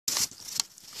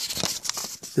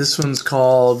This one's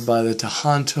called By the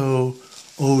Tohonto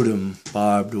Odom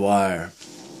Barbed Wire.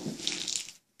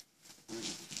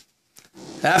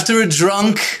 After a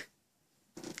drunk,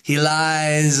 he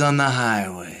lies on the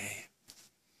highway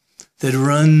that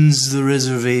runs the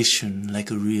reservation like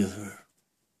a river.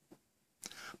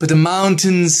 But the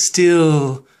mountain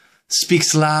still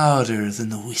speaks louder than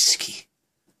the whiskey,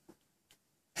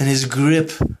 and his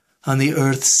grip on the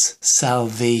earth's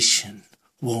salvation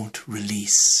won't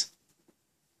release.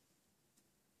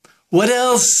 What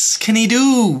else can he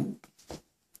do?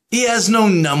 He has no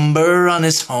number on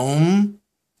his home.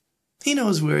 He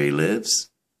knows where he lives.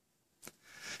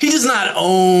 He does not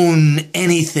own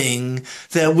anything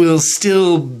that will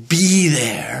still be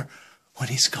there when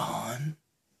he's gone.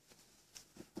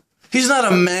 He's not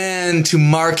a man to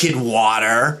market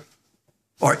water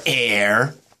or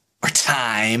air or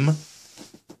time.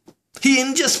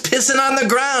 He just pissing on the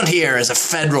ground here is a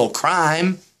federal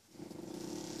crime.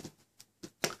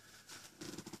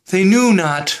 They knew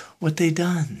not what they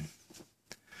done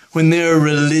when their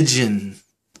religion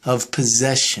of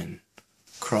possession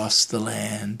crossed the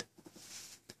land.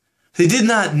 They did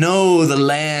not know the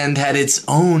land had its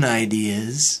own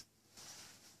ideas,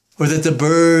 or that the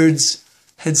birds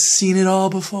had seen it all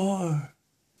before,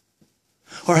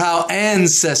 or how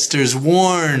ancestors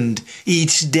warned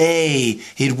each day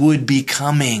it would be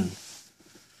coming.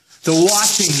 The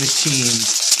washing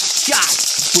machines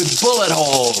shot with bullet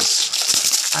holes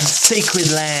on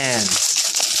sacred lands.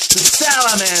 The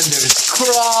salamanders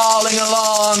crawling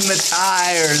along the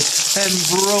tires and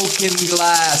broken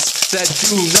glass that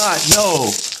do not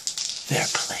know their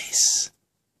place.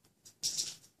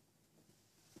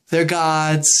 Their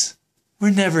gods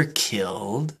were never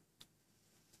killed,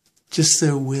 just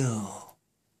their will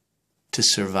to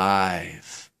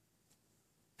survive.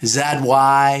 Is that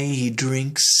why he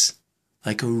drinks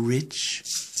like a rich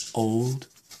old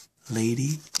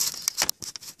lady?